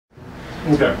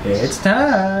Okay. It's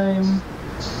time.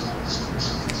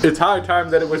 It's high time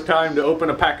that it was time to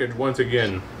open a package once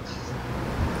again.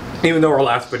 Even though our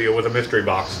last video was a mystery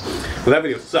box. But that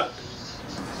video sucked.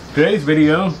 Today's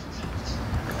video...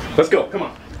 Let's go, come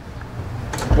on.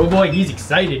 Oh boy, he's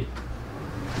excited.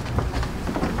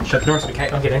 Shut the door so we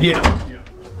can't get in. Yeah.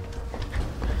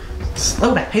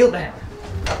 Slow down, hail down.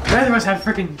 Neither of us have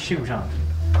freaking shoes on.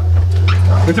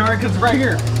 It's alright because it's right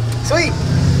here. Sweet!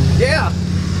 Yeah!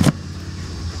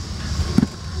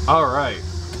 Alright.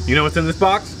 You know what's in this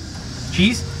box?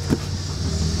 Cheese?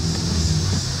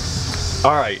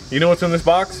 Alright. You know what's in this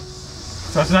box?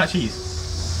 So it's not cheese.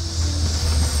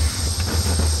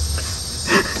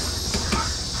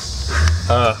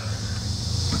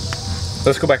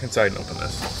 Let's go back inside and open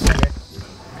this. Okay.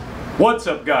 What's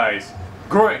up, guys?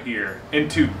 Grunt here, and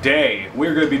today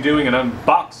we're going to be doing an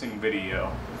unboxing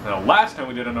video. Now, last time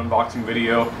we did an unboxing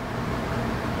video,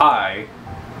 I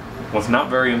was not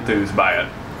very enthused by it.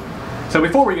 So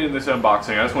before we get into this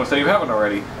unboxing, I just want to say, if you haven't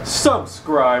already,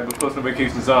 subscribe with post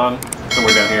notifications on,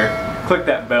 somewhere down here. Click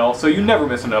that bell so you never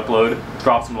miss an upload.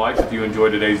 Drop some likes if you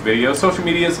enjoyed today's video. Social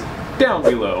media's down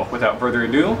below. Without further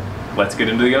ado, let's get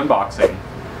into the unboxing.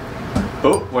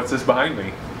 Oh, what's this behind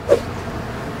me?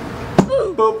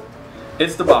 Boop.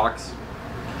 It's the box.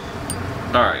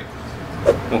 Alright.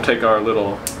 We'll take our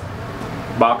little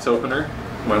box opener,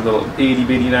 my little itty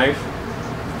bitty knife.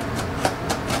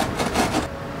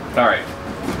 Alright.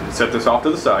 Set this off to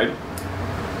the side.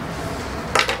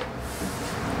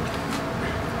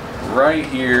 Right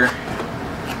here,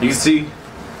 you can see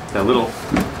that little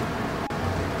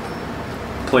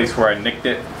place where I nicked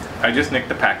it. I just nicked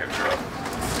the package.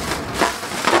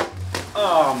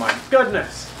 Oh my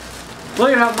goodness!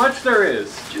 Look at how much there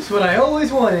is! Just what I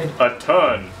always wanted. A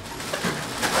ton!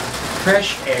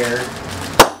 Fresh air.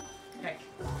 Heck.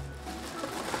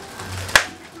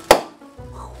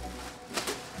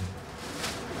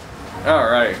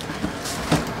 Alright.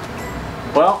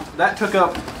 Well, that took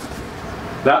up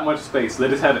that much space. They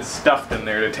just had it stuffed in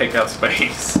there to take up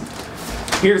space.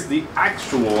 Here's the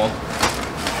actual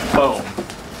foam.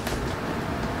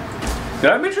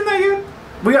 Did I mention that yet?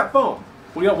 We got foam.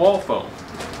 We got wall foam.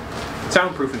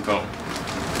 Soundproofing foam.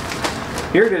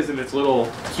 Here it is in its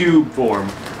little cube form.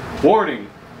 Warning.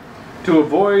 To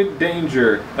avoid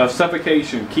danger of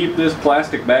suffocation, keep this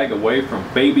plastic bag away from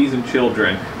babies and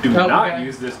children. Do not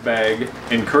use this bag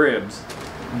in cribs,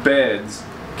 beds,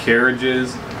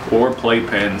 carriages, or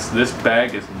playpens. This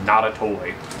bag is not a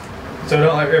toy. So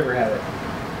don't let River have it.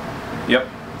 Yep.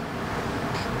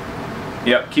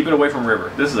 Yep, keep it away from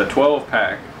River. This is a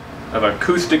 12-pack of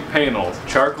acoustic panels,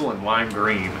 charcoal and lime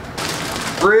green.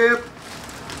 Rip!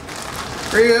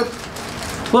 Rip!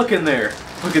 Look in there.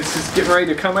 Look, it's just getting ready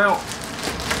to come out.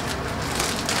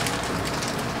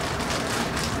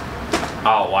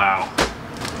 Oh, wow.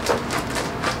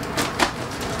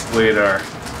 Look at our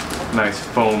nice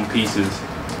foam pieces.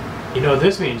 You know what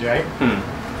this means, right?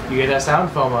 Hmm. You get that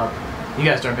sound foam up, you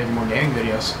gotta start making more gaming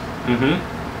videos.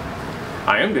 Mm-hmm.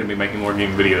 I am going to be making more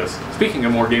gaming videos. Speaking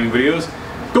of more gaming videos,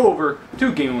 go over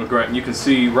to Gaming with Grunt and you can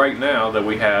see right now that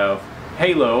we have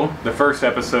Halo, the first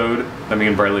episode that me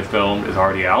and Bradley filmed, is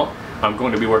already out. I'm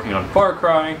going to be working on Far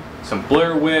Cry, some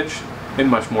Blair Witch, and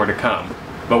much more to come.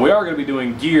 But we are going to be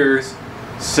doing Gears,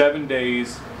 7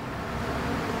 Days,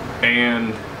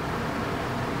 and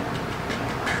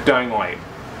Dying Light.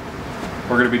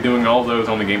 We're going to be doing all those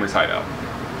on the Gamers Hideout.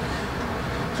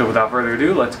 So without further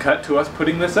ado, let's cut to us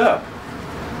putting this up.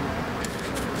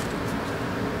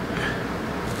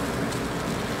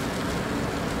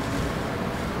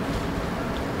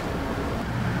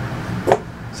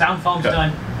 Sound foam's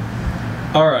done.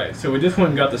 Alright, so we just went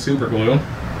and got the super glue.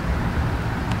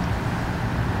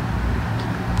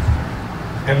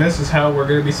 And this is how we're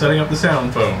going to be setting up the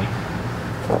sound foam.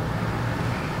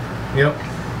 Yep.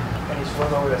 And you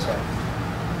swing over this way.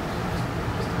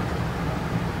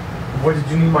 What did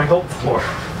you need my help for?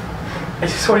 I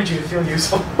just wanted you to feel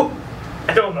useful.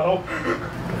 I don't know.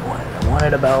 I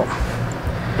wanted about...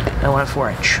 I want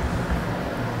 4-inch.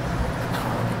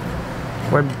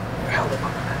 Where... How the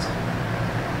fuck is that?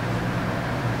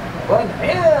 What I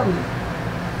am?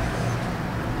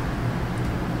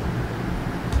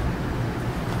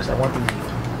 Because I want the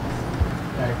needle.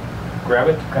 Alright. Grab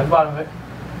it. Grab the bottom of it.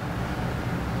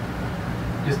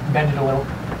 Just bend it a little.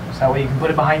 So that way you can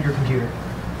put it behind your computer.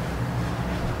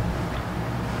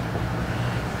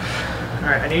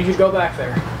 Alright, I need you to go back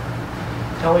there.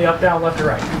 Tell me up, down, left, or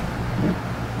right.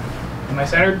 Am I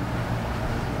centered?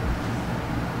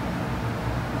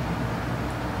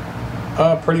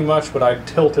 Pretty much, but I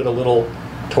tilt it a little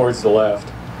towards the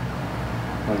left.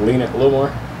 Like lean it a little more.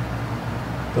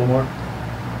 A little more.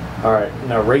 Alright,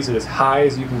 now raise it as high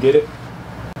as you can get it.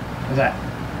 What's that?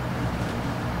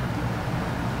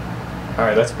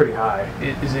 Alright, that's pretty high.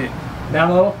 Is it down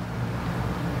a little?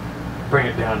 Bring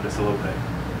it down just a little bit.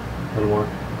 A little more.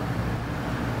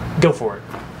 Go for it.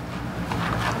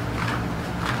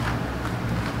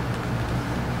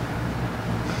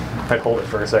 I'd hold it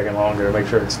for a second longer to make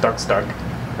sure it's stuck.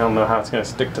 I don't know how it's going to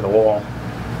stick to the wall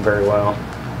very well.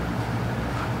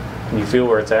 Can you feel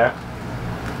where it's at?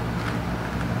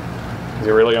 Is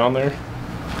it really on there?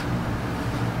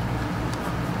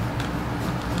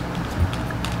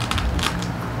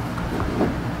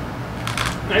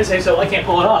 I'd say so. I can't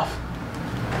pull it off.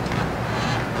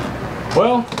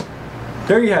 Well,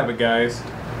 there you have it, guys.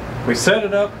 We set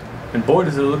it up, and boy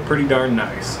does it look pretty darn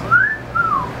nice.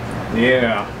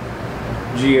 Yeah.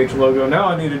 GH logo. Now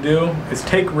all I need to do is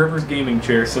take River's gaming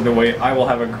chair so the way I will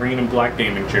have a green and black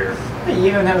gaming chair. Hey, you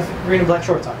even have green and black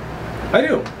shorts on. I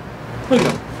do. Look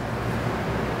at them.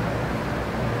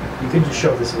 You could just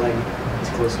show this leg. It's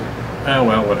closer. Oh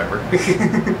well, whatever.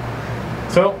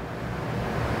 So,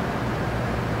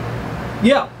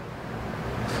 yeah.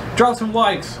 Drop some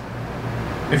likes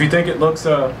if you think it looks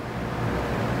a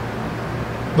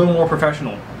little more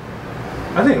professional.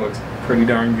 I think it looks pretty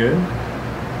darn good.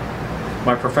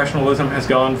 My professionalism has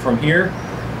gone from here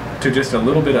to just a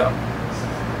little bit up.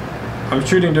 I'm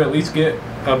shooting to at least get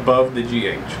above the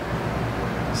GH.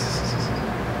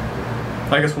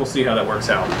 I guess we'll see how that works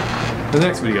out in the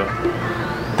next video.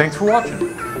 Thanks for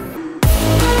watching.